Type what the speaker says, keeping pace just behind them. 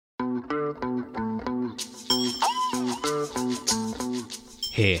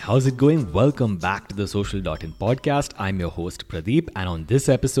Hey, how's it going? Welcome back to the Social.in podcast. I'm your host Pradeep, and on this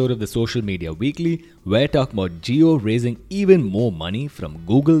episode of the Social Media Weekly, we're talking about Jio raising even more money from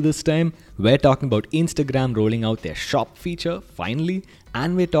Google this time. We're talking about Instagram rolling out their shop feature finally,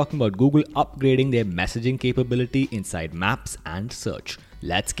 and we're talking about Google upgrading their messaging capability inside Maps and Search.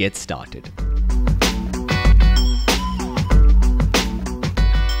 Let's get started.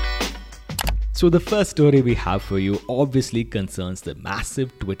 So the first story we have for you obviously concerns the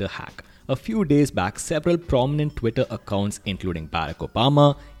massive Twitter hack. A few days back, several prominent Twitter accounts including Barack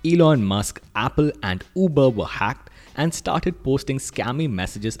Obama, Elon Musk, Apple and Uber were hacked and started posting scammy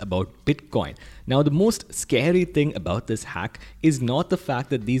messages about Bitcoin. Now, the most scary thing about this hack is not the fact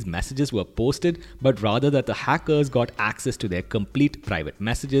that these messages were posted, but rather that the hackers got access to their complete private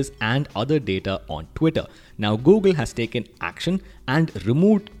messages and other data on Twitter. Now, Google has taken action and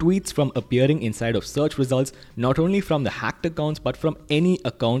removed tweets from appearing inside of search results, not only from the hacked accounts, but from any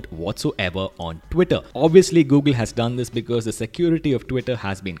account whatsoever on Twitter. Obviously, Google has done this because the security of Twitter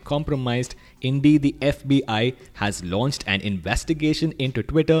has been compromised. Indeed, the FBI has launched an investigation into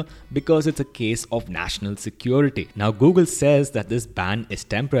Twitter because it's a case of national security. Now, Google says that this ban is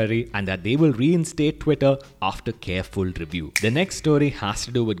temporary and that they will reinstate Twitter after careful review. The next story has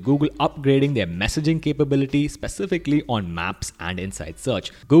to do with Google upgrading their messaging capability, specifically on Maps and inside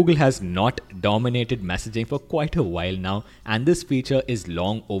Search. Google has not dominated messaging for quite a while now, and this feature is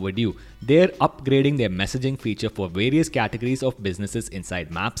long overdue. They're upgrading their messaging feature for various categories of businesses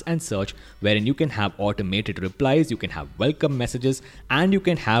inside Maps and Search, wherein you can have automated replies, you can have welcome messages, and you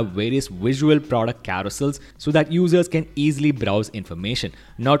can have various visual product carousels so that users can easily browse information.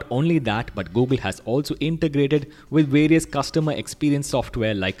 Not only that, but Google has also integrated with various customer experience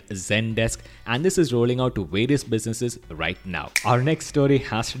software like Zendesk, and this is rolling out to various businesses right now. Our next story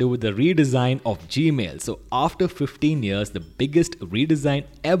has to do with the redesign of Gmail. So after 15 years, the biggest redesign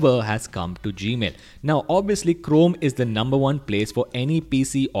ever has come to Gmail. Now, obviously, Chrome is the number one place for any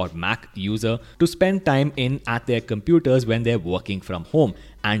PC or Mac user to spend time in at their computers when they're working from home.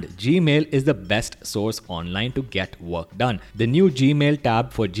 And Gmail is the best source online to get work done. The new Gmail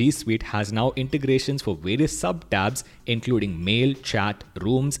tab for G Suite has now integrations for various sub-tabs including Mail, Chat,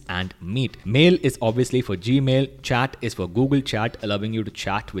 Rooms and Meet. Mail is obviously for Gmail, Chat is for Google Chat, allowing you to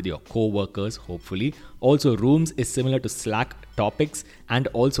chat with your co-workers hopefully. Also, Rooms is similar to Slack Topics and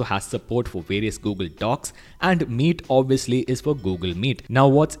also has support for various Google Docs, and Meet obviously is for Google Meet. Now,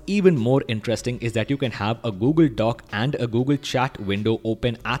 what's even more interesting is that you can have a Google Doc and a Google Chat window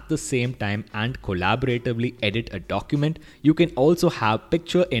open at the same time and collaboratively edit a document. You can also have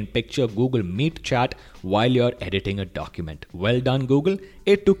picture-in-picture Google Meet chat while you're editing a document. Well done, Google.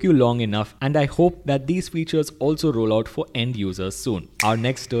 It took you long enough, and I hope that these features also roll out for end users soon. Our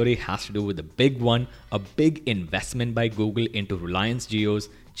next story has to do with the big one, a big investment by Google into Reliance Jio's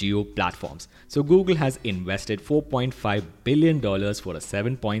Jio platforms. So Google has invested $4.5 billion for a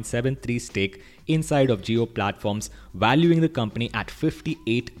 7.73 stake inside of Jio platforms, valuing the company at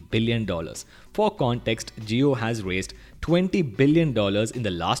 $58 billion. For context, Jio has raised $20 billion in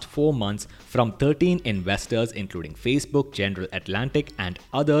the last 4 months from 13 investors including Facebook, General Atlantic and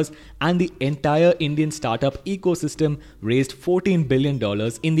others, and the entire Indian startup ecosystem raised $14 billion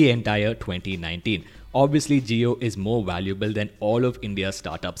in the entire 2019. Obviously, Jio is more valuable than all of India's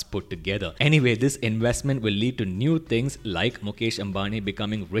startups put together. Anyway, this investment will lead to new things like Mukesh Ambani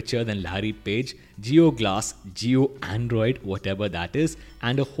becoming richer than Larry Page, Jio Glass, Jio Android, whatever that is,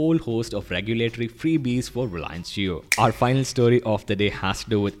 and a whole host of regulatory freebies for Reliance Jio. Our final story of the day has to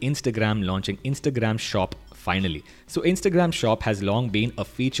do with Instagram launching Instagram Shop finally. So Instagram Shop has long been a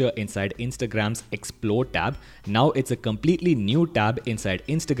feature inside Instagram's Explore tab. Now it's a completely new tab inside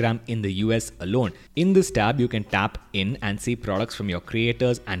Instagram in the US alone. In this tab, you can tap in and see products from your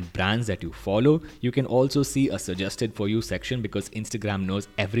creators and brands that you follow. You can also see a suggested for you section because Instagram knows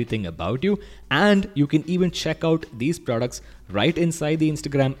everything about you, and you can even check out these products right inside the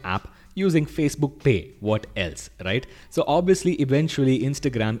Instagram app using Facebook Pay. What else, right? So obviously, eventually,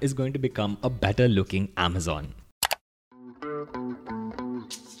 Instagram is going to become a better looking Amazon.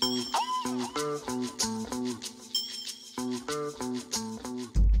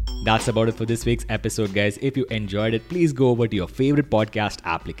 That's about it for this week's episode, guys. If you enjoyed it, please go over to your favorite podcast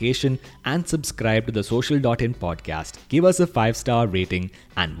application and subscribe to the Social.in podcast. Give us a 5-star rating,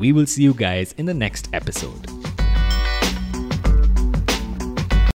 and we will see you guys in the next episode.